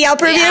something to the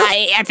Yelp review?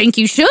 Yeah, I think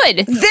you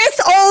should.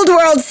 This old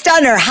world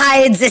stunner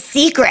hides a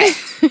secret.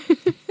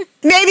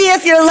 Maybe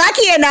if you're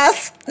lucky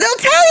enough, they'll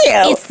tell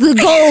you. It's the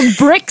gold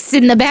bricks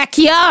in the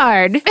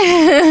backyard.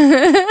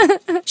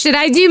 Should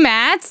I do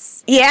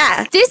Matt's?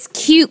 Yeah. This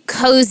cute,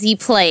 cozy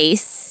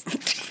place.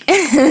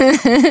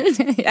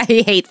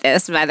 I hate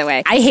this, by the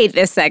way. I hate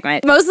this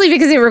segment. Mostly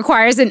because it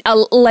requires a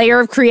layer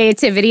of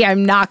creativity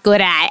I'm not good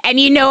at. And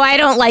I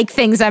don't like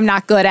things I'm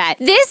not good at.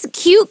 This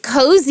cute,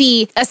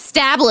 cozy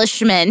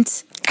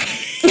establishment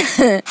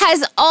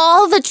has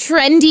all the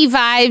trendy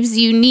vibes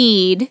you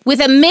need with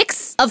a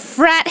mix of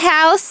frat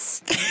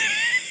house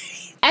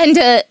and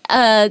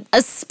a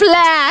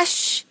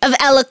splash of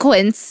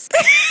eloquence.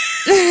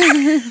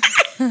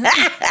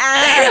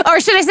 Or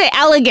should I say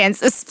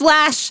elegance? A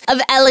splash of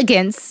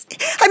elegance.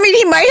 I mean,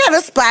 he might have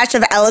a splash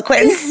of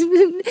eloquence.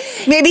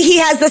 Maybe he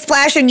has the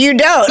splash and you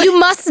don't. You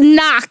must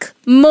knock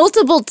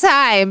multiple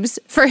times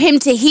for him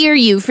to hear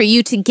you, for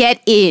you to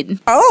get in.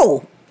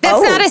 Oh.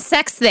 That's not a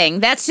sex thing.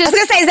 That's just... I was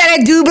going to say, is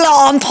that a double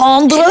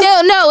entendre?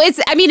 No,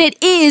 it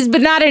is,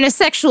 but not in a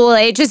sexual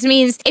way. It just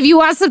means if you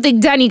want something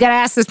done, you got to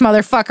ask this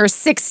motherfucker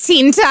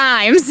 16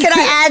 times. Can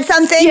I add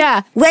something?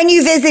 Yeah. When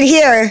you visit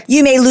here,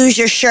 you may lose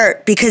your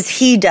shirt because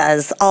he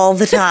does all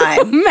the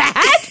time.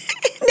 Matt?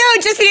 No,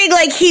 just meaning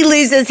like he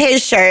loses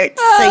his shirt.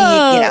 So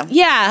you know.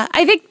 Yeah,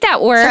 I think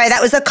that works. Sorry,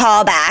 that was a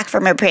callback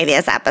from a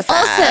previous episode.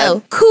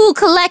 Also, cool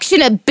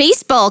collection of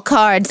baseball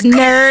cards,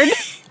 nerd.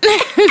 But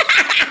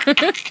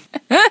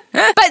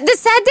the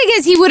sad thing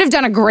is he would have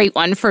done a great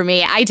one for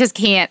me. I just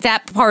can't.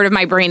 That part of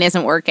my brain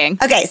isn't working.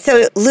 Okay,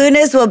 so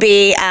Luna's will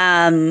be,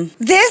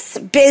 this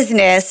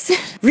business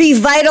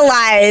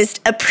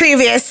revitalized a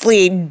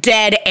previously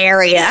dead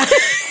area.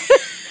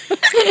 Is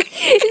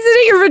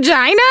it your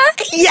vagina?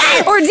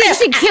 Yes. Or did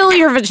she kill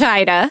your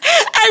vagina?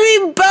 I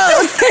mean,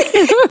 both.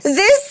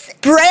 This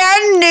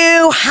brand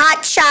new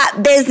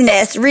hotshot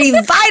business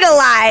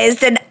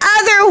revitalized an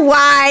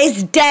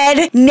otherwise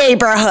dead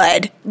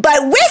neighborhood.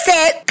 But with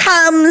it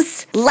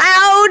comes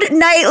loud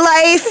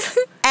nightlife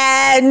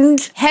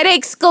and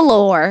headaches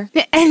galore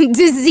and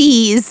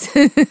disease.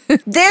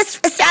 This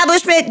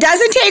establishment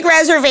doesn't take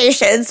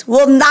reservations,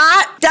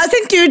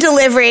 doesn't do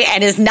delivery,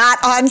 and is not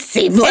on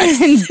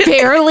Seamless. And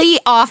barely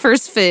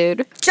offers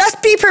food.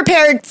 Just be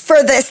prepared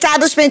for the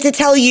establishment to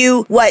tell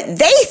you what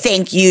they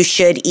think you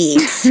should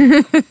eat.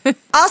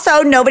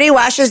 Also, nobody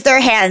washes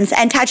their hands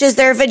and touches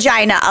their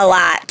vagina a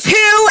lot. 2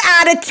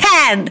 out of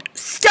 10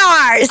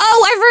 stars.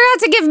 Oh, I forgot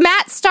to give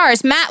Matt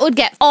stars. Matt would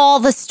get all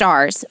the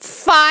stars.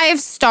 5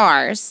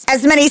 stars.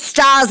 As many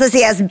stars as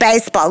he has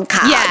baseball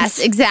cards. Yes,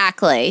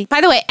 exactly. By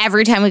the way,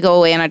 every time we go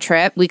away on a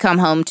trip, we come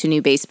home to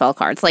new baseball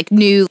cards, like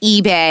new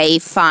eBay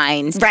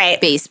finds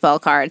baseball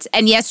cards.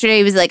 And yesterday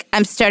he was like,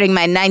 I'm starting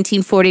my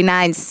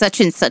 1949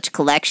 such and such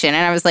collection.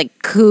 And I was like,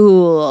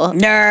 cool.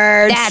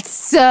 Nerd. That's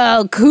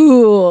so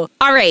cool.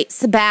 All right,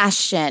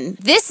 Sebastian.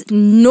 This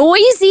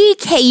noisy,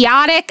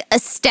 chaotic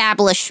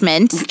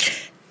establishment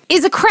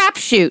is a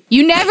crapshoot.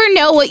 You never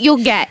know what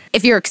you'll get.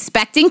 If you're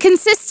expecting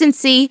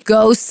consistency,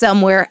 go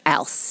somewhere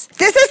else.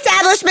 This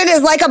establishment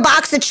is like a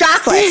box of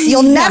chocolates.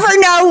 You'll never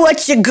know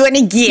what you're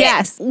gonna get.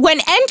 Yes.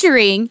 When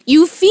entering,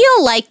 you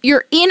feel like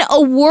you're in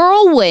a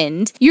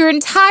whirlwind. Your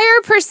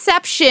entire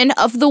perception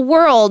of the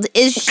world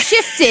is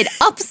shifted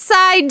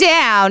upside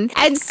down,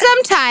 and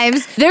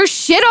sometimes there's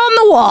shit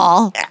on the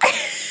wall.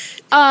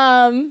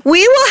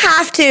 We will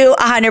have to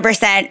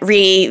 100%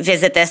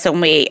 revisit this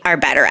when we are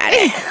better at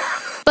it.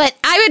 But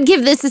I would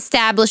give this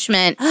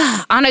establishment,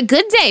 on a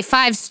good day,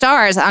 5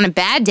 stars. On a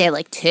bad day,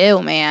 like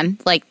 2, man.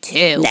 Like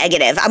 2.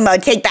 Negative. I'm going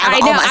to take back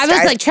all my stars. I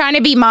was like trying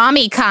to be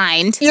mommy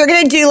kind. You're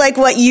going to do like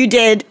what you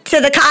did to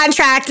the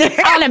contractor.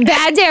 On a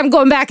bad day, I'm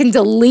going back and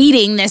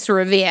deleting this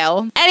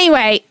review.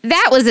 Anyway,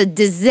 that was a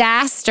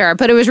disaster,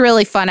 but it was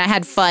really fun. I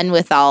had fun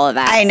with all of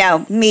that. I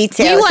know. Me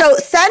too. So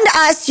send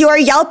us your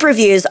Yelp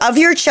reviews of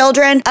your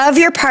children, of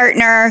your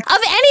partner. Of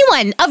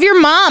anyone. Of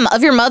your mom,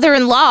 of your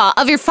mother-in-law,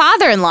 of your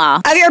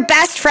father-in-law. Of your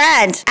best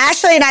friend.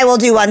 Ashley and I will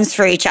do ones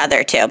for each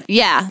other too.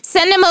 Yeah.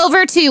 Send them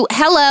over to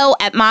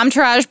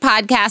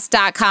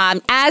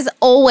hello@momtouragepodcast.com. As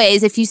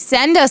always, if you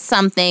send us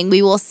something,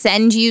 we will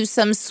send you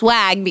some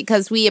swag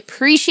because we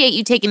appreciate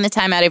you taking the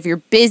time out of your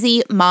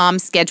busy mom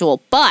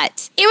schedule.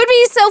 But it would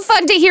be so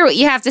fun to hear what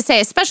you have to say,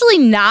 especially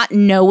not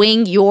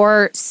knowing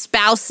your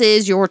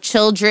spouses, your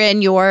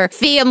children, your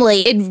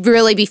family. It'd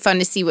really be fun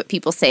to see what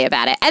people say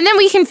about it. And then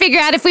we can figure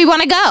out if we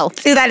want to go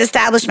to that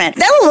establishment.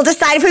 Then we'll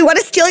decide if we want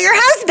to steal your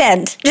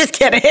husband. Just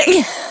kidding.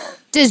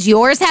 Does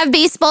yours have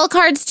baseball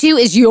cards too?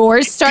 Is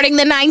yours starting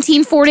the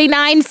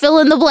 1949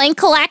 fill-in-the-blank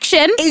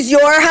collection? Is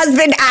your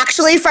husband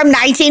actually from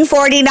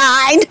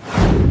 1949?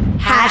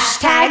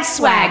 Hashtag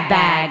swag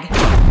bag.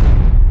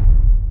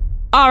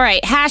 All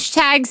right,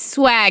 hashtag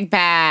swag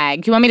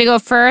bag. You want me to go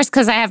first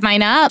because I have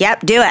mine up?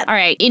 Yep, do it. All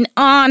right, in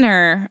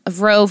honor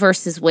of Roe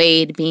versus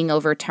Wade being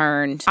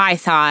overturned, I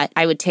thought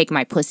I would take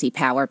my pussy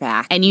power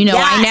back. And you know,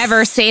 yes. I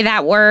never say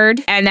that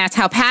word, and that's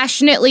how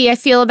passionately I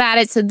feel about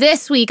it. So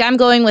this week, I'm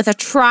going with a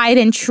tried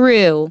and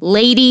true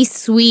Lady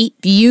Sweet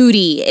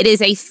Beauty. It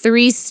is a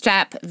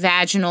 3-step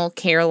vaginal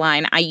care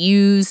line. I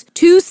use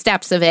 2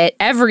 steps of it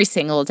every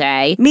single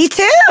day. Me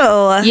too.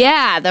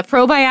 Yeah, the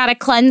probiotic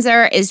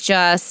cleanser is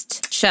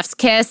just chef's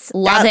kiss.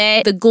 Love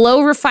it. The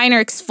Glow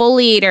Refiner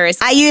Exfoliator is...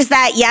 I used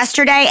that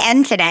yesterday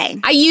and today.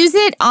 I use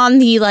it on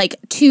the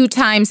 2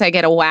 times I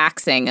get a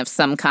waxing of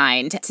some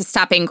kind to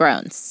stop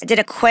ingrowns. I did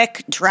a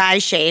quick dry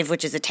shave,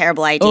 which is a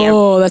terrible idea.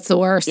 Oh, that's the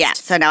worst. Yeah,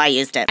 so now I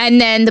used it. And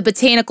then the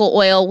botanical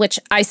oil, which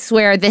I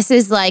swear this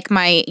is like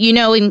my,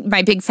 in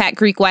my big fat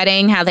Greek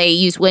wedding, how they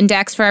use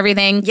Windex for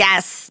everything?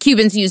 Yes.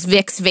 Cubans use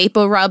Vicks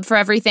Vapor Rub for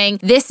everything.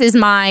 This is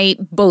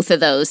both of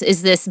those,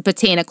 is this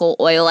botanical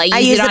oil. I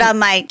use it on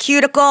my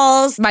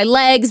cuticles. My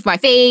legs, my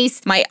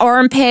face, my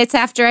armpits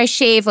after I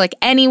shave, like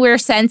anywhere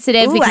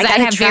sensitive, because I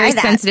have very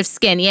sensitive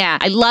skin. Yeah,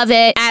 I love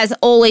it. As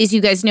always,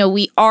 you guys know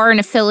we are an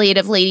affiliate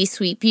of Lady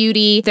Sweet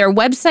Beauty. Their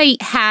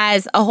website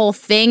has a whole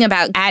thing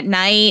about at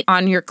night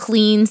on your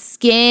clean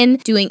skin,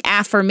 doing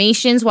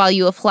affirmations while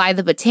you apply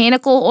the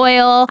botanical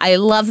oil. I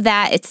love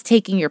that. It's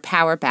taking your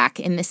power back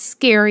in this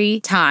scary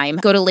time.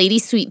 Go to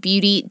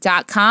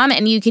ladysweetbeauty.com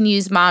and you can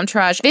use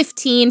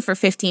MomTourage15 for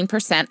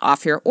 15%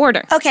 off your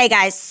order. Okay,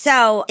 guys.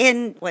 So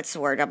what's the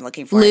word I'm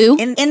looking for? Lou?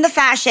 In the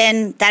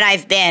fashion that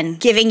I've been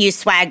giving you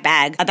swag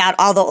bag about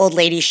all the old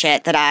lady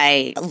shit that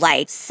I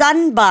like.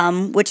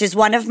 Sunbum, which is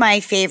one of my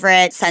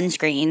favorite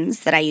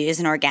sunscreens that I use,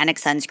 an organic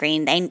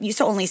sunscreen. They used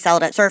to only sell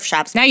it at surf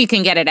shops. Now you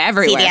can get it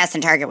everywhere. CVS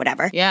and Target,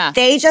 whatever. Yeah.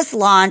 They just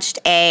launched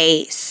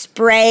a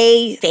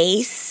spray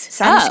face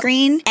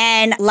sunscreen.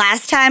 And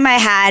last time I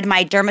had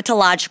my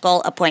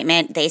dermatological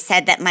appointment, they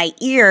said that my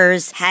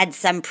ears had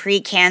some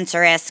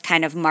precancerous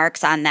kind of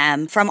marks on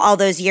them from all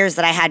those years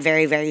that I had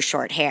very, very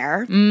short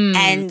hair.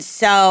 And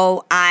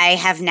so I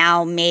have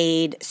now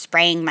made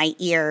spraying my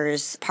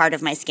ears part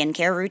of my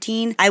skincare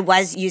routine. I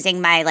was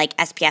using my like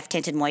SPF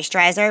tinted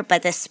moisturizer,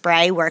 but the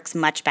spray works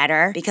much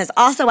better because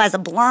also as a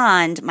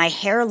blonde, my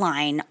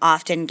hairline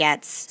often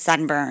gets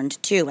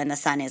sunburned too when the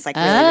sun is like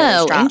really,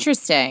 really strong. Oh,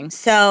 interesting.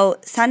 So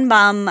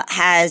Sunbum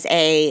has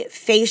a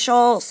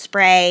facial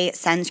spray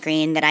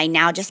sunscreen that I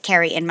now just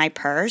carry in my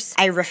purse.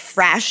 I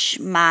refresh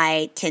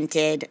my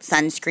tinted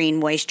sunscreen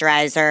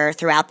moisturizer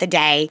throughout the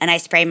day, and I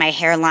spray my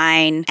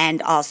hairline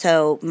and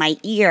also my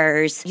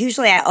ears.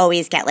 Usually I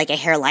always get like a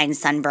hairline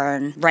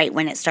sunburn right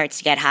when it starts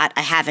to get hot.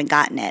 I haven't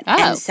gotten it.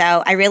 And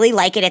so I really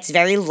like it. It's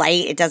very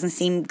light. It doesn't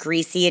seem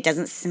greasy. It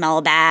doesn't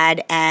smell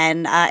bad.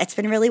 And it's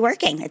been really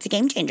working. It's a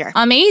game changer.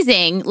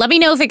 Amazing. Let me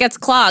know if it gets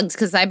clogged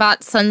because I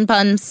bought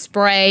Sunbum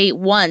spray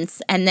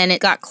once and then it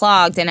got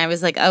clogged and I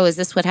was like, oh, is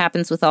this what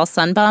happens with all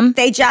Sunbum?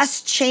 They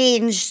just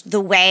changed the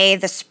way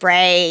the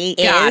spray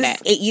is. Got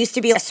it. It used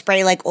to be a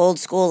spray like old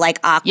school,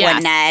 like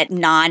Aquanet,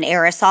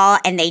 non-aerosol,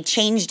 and they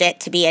changed it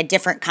to be a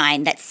different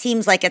kind that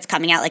seems like it's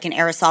coming out like an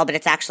aerosol, but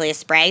it's actually a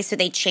spray. So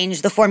they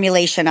changed the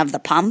formulation of the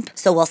pump.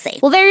 So we'll see.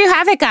 Well, there you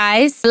have it,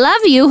 guys.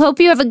 Love you. Hope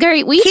you have a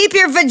great week. Keep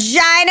your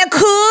vagina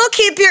cool.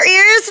 Keep your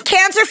ears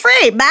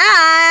cancer-free.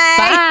 Bye.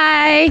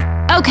 Bye.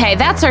 Okay,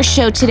 that's our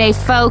show today,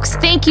 folks.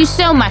 Thank you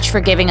so much for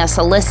giving us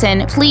a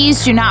listen.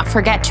 Please do not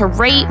forget to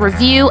rate,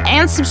 review,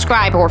 and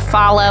subscribe or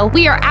follow.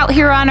 We are out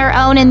here on our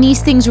own, and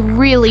these things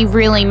really,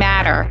 really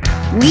matter.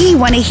 We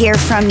want to hear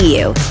from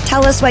you.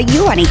 Tell us what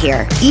you want to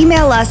hear.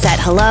 Email us at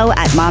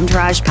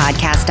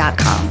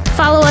hello@momtouragepodcast.com.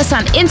 Follow us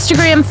on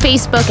Instagram,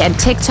 Facebook, and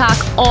TikTok,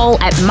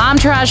 all at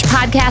Momtourage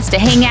Podcast to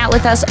hang out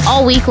with us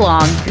all week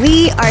long.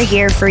 We are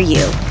here for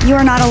you. You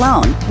are not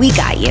alone. We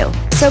got you.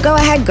 So go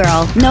ahead,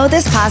 girl. Know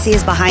this posse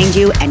is behind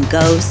you and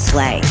go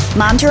slay.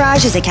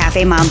 Momtourage is a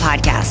Cafe Mom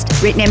podcast.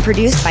 Written and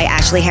produced by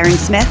Ashley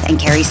Herring-Smith and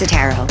Carrie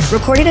Sotero.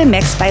 Recorded and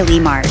mixed by Lee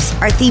Mars.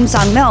 Our theme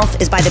song,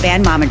 MILF, is by the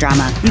band Mama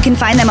Drama. You can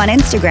find them on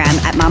Instagram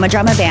at Mama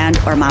Drama Band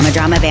or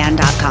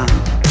mamadramaband.com.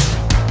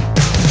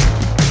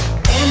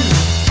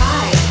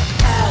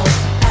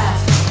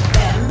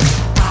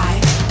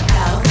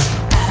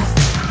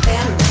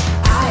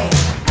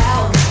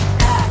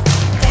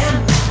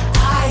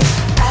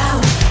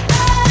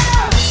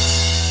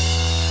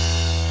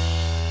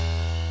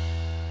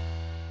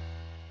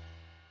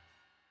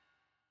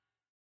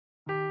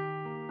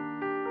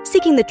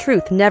 Seeking the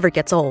truth never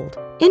gets old.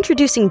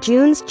 Introducing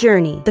June's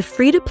Journey, the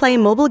free-to-play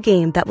mobile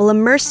game that will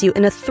immerse you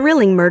in a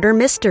thrilling murder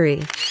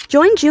mystery.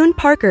 Join June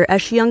Parker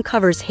as she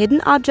uncovers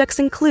hidden objects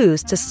and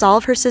clues to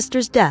solve her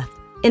sister's death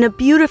in a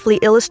beautifully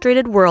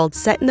illustrated world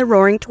set in the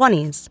Roaring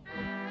 '20s.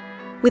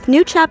 With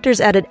new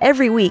chapters added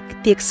every week,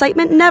 the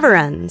excitement never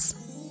ends.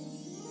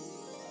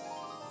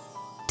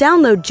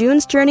 Download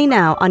June's Journey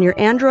now on your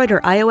Android or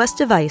iOS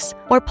device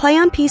or play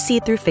on PC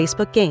through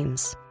Facebook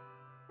Games.